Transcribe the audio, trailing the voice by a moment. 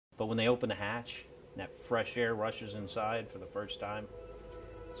But when they open the hatch, and that fresh air rushes inside for the first time,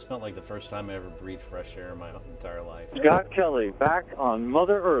 it smelled like the first time I ever breathed fresh air in my entire life. Scott Kelly back on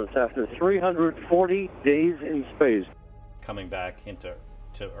Mother Earth after 340 days in space. Coming back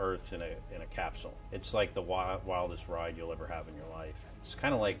to Earth in a capsule. It's like the wildest ride you'll ever have in your life. It's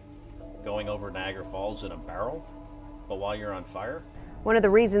kind of like going over Niagara Falls in a barrel, but while you're on fire. One of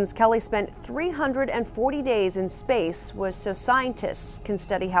the reasons Kelly spent 340 days in space was so scientists can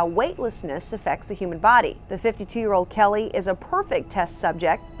study how weightlessness affects the human body. The 52-year-old Kelly is a perfect test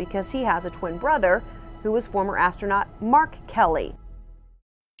subject because he has a twin brother who was former astronaut Mark Kelly.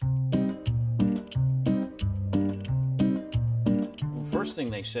 First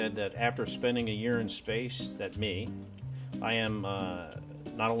thing they said that after spending a year in space, I am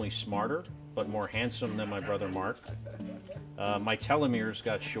not only smarter, but more handsome than my brother Mark. My telomeres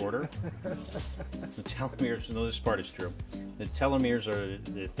got shorter. The telomeres, no, this part is true. The telomeres are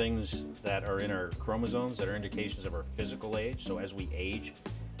the things that are in our chromosomes that are indications of our physical age. So as we age,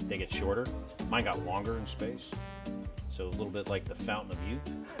 they get shorter. Mine got longer in space. So a little bit like the fountain of youth.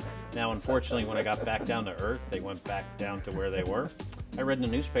 Now, unfortunately, when I got back down to Earth, they went back down to where they were. I read in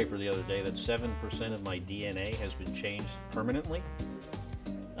the newspaper the other day that 7% of my DNA has been changed permanently.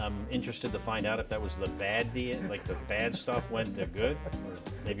 I'm interested to find out if that was the bad DNA, like the bad stuff went to good, or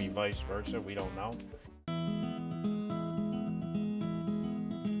maybe vice versa, we don't know.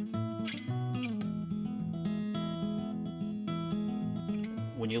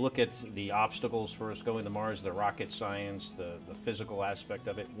 When you look at the obstacles for us going to Mars, the rocket science, the physical aspect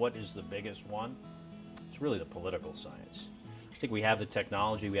of it, what is the biggest one? It's really the political science. I think we have the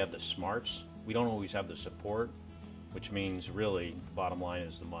technology, we have the smarts, we don't always have the support, which means really the bottom line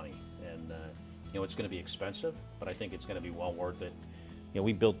is the money. And it's going to be expensive, but I think it's going to be well worth it.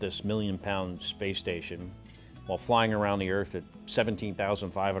 We built this million-pound space station while flying around the Earth at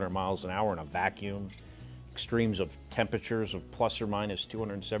 17,500 miles an hour in a vacuum, extremes of temperatures of plus or minus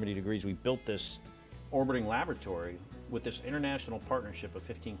 270 degrees. We built this orbiting laboratory with this international partnership of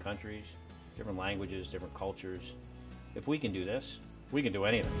 15 countries, different languages, different cultures. If we can do this, we can do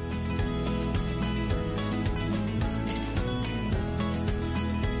anything.